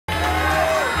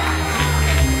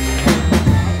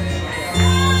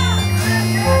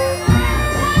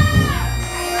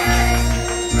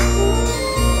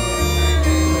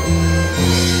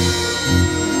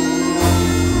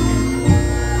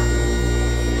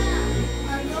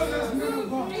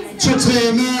Church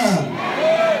amen.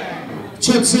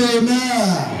 Church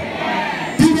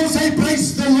amen. People say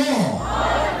praise the Lord.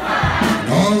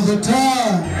 All the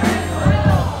time.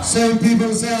 Some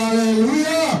people say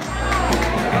hallelujah.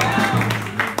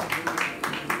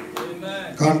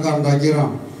 Kan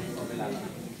dagiram.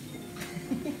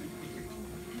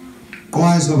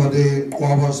 Kau sebab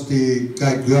kau pasti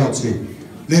kayak gua sih.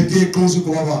 Lebih kau sih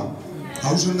kau apa?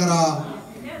 Kau sendiri.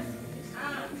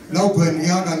 Lakukan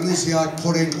ia kan Malaysia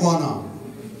koreng kuana.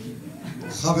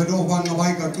 Kau doang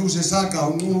ngabai kat kau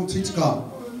sesaka unu cicka.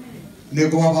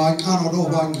 Nego apa kan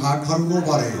doang hak haru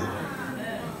bare.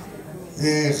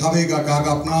 Kau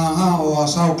gagap na o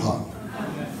asauka.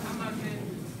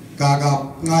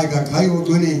 Gagap ngai kayu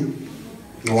tu ni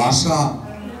wasa.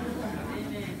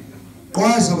 Kau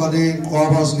sebab kau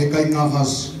pas ni kain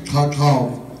nafas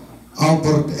kakau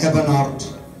Albert Ebenard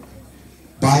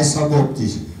Baisa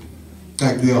Bopti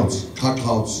kayak lihat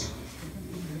kakau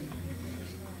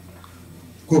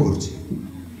kuburci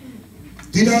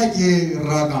tidak ye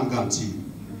ragan ganci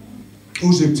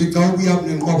usip cikau biar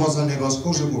ni kau pas ni pas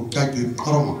kau sebut kayak di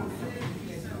karoma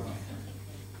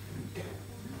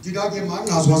tidak ye mana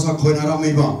aswasa kau nara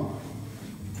meba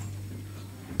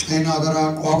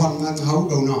enadara kau bangan hau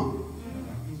kau na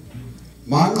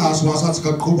mana aswasa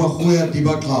cakap kau bahuya di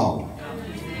bakau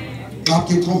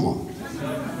आपके थोमा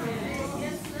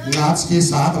नाच के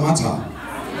साथ माचा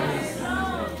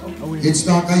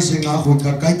इतना कैसे नाखुद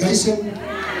का कैसे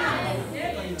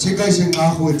कैसे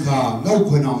नाखुद का नौ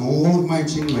कोई ना मोर में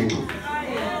चिंग में ना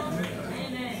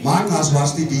मान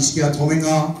आसवास्ती दिस क्या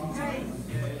थोमेगा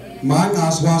मान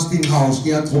आसवास्ती हाउस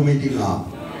क्या थोमेदिंगा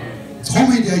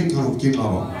थोमेदिया इतना रुकिंगा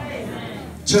वो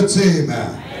चचे में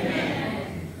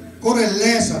कोरे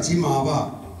लेसा चिमावा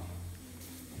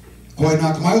कोई ना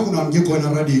कमाई को नाम ये कोई ना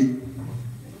रेडी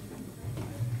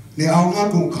ने आऊँगा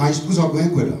तुम खाइस पुसा कोई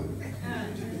कोई ना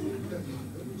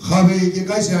खावे ये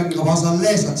कैसे आने का बासा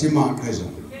लेसा चिमा कैसे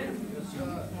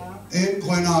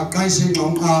कोई ना कैसे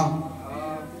नामका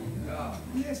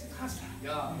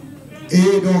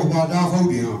दो बादा हो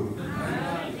गया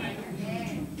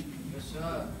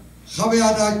खावे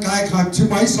आधा काय खाम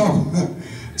चिमाई साव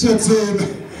चचे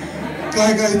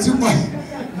काय चिमाई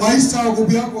Maisa ko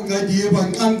biar ko ngai dia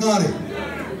bang angkare.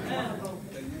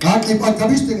 Kaki pat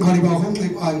kabis teng hari bahom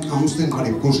teng amus teng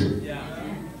hari kose.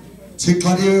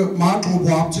 Cikari mat mo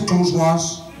buat cikong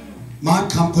swas, mat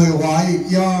kampai wai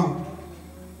ya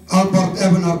Albert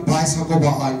Ebenard Baisa ko ba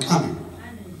angkane.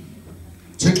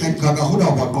 Cikai kaga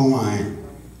huda ba kongai.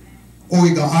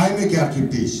 Oiga AME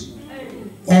Reverend.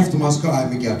 Oft masker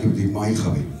AME Reverend mai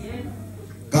khabe.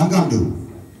 Gangan du.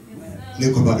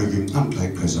 Lekor baru yung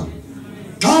ankai kesa.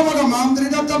 Kau baga mamdri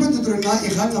dah tapi tu terina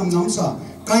ikan nam sa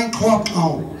kain kuat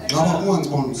kau laba uang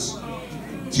ons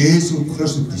Yesus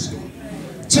Kristus disu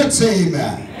ceceh me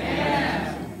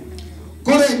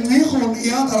kore ni kon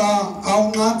ia tera au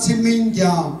ngat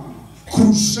siminja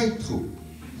crusade tu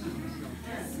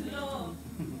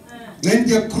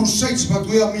nendia crusade sebab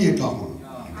tu yang ni kamu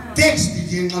teks di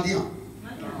jenga dia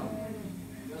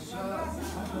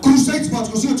crusade sebab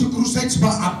tu crusade sebab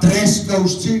address kau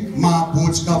sti ma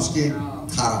boodskapski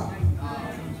Tara.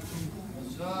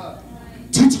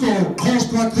 Titsko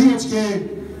kost wat kriotske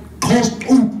kost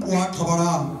wa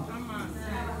kabara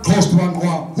kost wan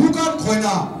wa hukat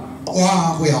koina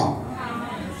wa hoya.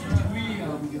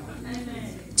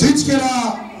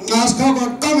 Titskera naska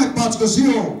wa kamet patsko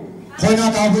sio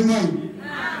koina da bunai.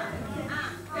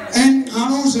 En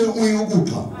anose oyo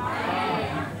guta.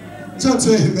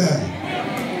 Tse be.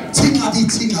 Tingadi.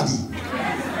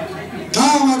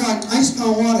 Kamaga aiska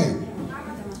ware.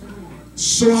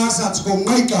 Suasa ko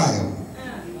ngai kayo.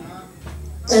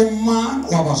 Oma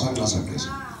wabasan la sakres.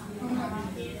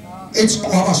 It's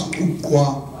wabas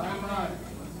kwa.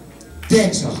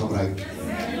 Teksa gebruik.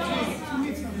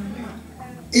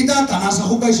 Ida tanasa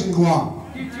hubay sin kwa.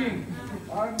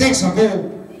 Teksa ko.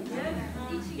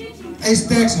 Es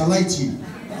teksa laichi.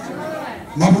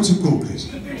 Mabuti ko kres.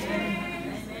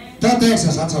 Ta teksa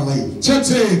sa lai.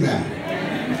 Chetse me.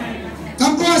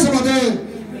 Kam kwa sabade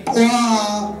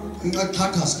kwa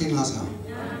Takas kinasa,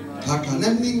 takas.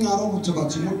 Neming ngaro coba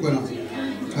cimut kena.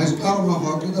 Kais karo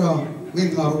mah kita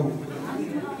ming ngaro.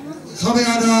 Kami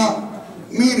ada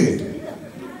mire.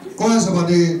 Kau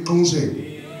sebab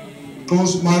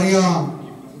kons Maria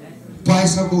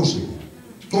Baisa kose.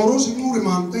 Toros inguri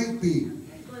mantek pi.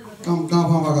 Kam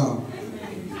kapa maga.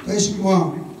 Kais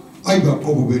kau aiba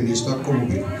kobo benis tak kobo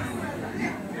ben.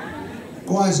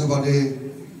 Kau sebab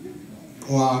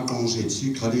kau kons si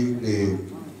kali le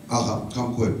Aha,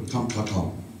 kam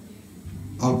kakao.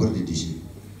 Albert di sini.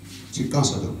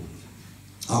 Cikasa do.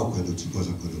 Au kedo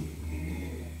cikosa kedo.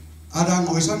 Ada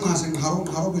ngoisan ngaseng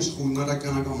haro besku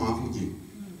ngadakan agak maaf lagi.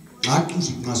 Ngaku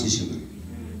sih ngasih sini.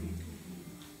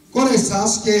 Kore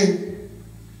saske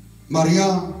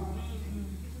Maria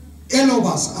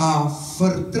elobas a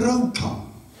vertrouwt.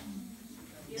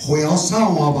 Hoya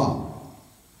sawa ba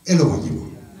eloba gima.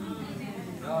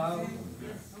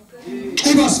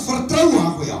 Ibas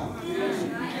vertrouwen hoya.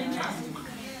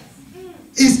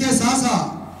 Iske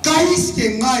sasa kais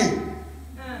ke ngai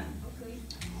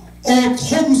o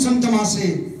thom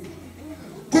santamase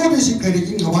ko besi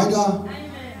kredin hawaida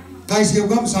kais ke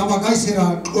gam sama kais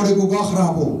ra ore ko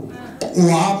khrabo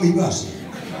wa mibas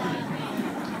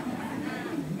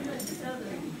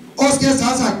oske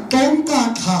sasa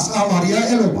tonka khasa Maria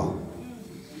eloba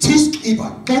tis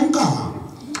iba tonka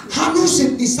hanu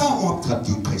se nisa op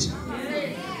thati kaisa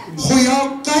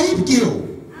hoya kaib kyo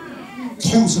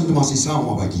thom santamase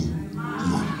sama bagi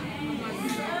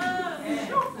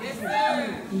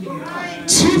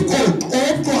chief court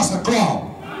of class a crowd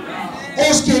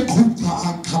oske kuta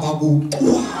akabagu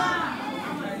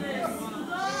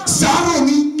saro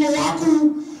ni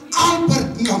noaku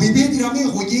Albert ngabibedi rame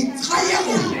hoye kaya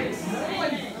hoye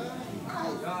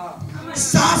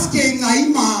saske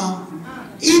ngaima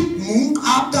ip mung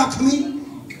abdakmi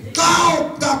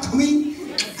kau dakmi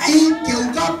ai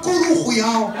keuga kuru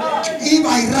huyao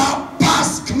ibai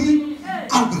rapas kmi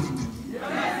Albert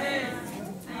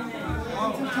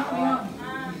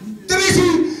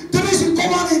Terisi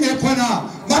komane ne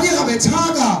kona Maria ka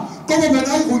bechaga como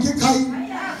benai hoye kai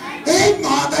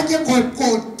mata ke ko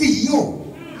tio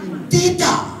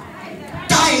tita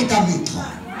taida mita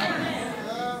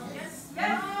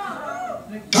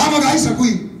kama gaisa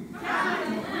kui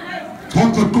thon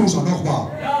ko tu sa nok ba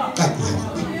kai ko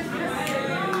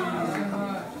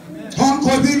thon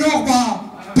ko bi nok ba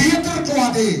Peter ko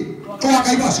ade ko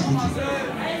kai ba si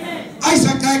ai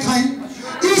sa kai kai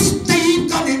is deep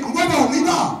ka ne ko ba mi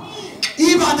ba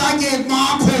iba da ke ma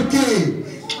ko ke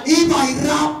iba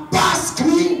rapas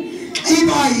kmi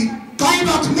iba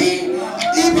kaiba kmi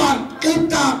iba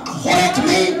ita horek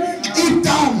kmi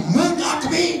ita munga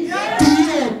kmi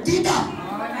tio tita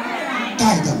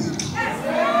taida mi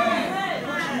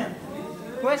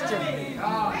question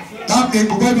tap ke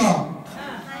ko ba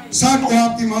sa ko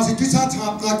apti ma si kisa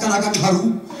chap na kana kan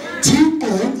haru chi ko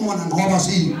ko na no ba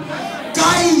si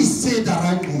kai se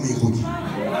darai ko me ko ji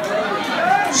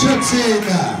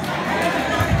Shetsena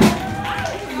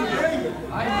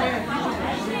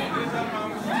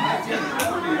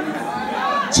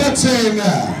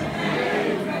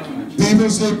People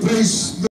say praise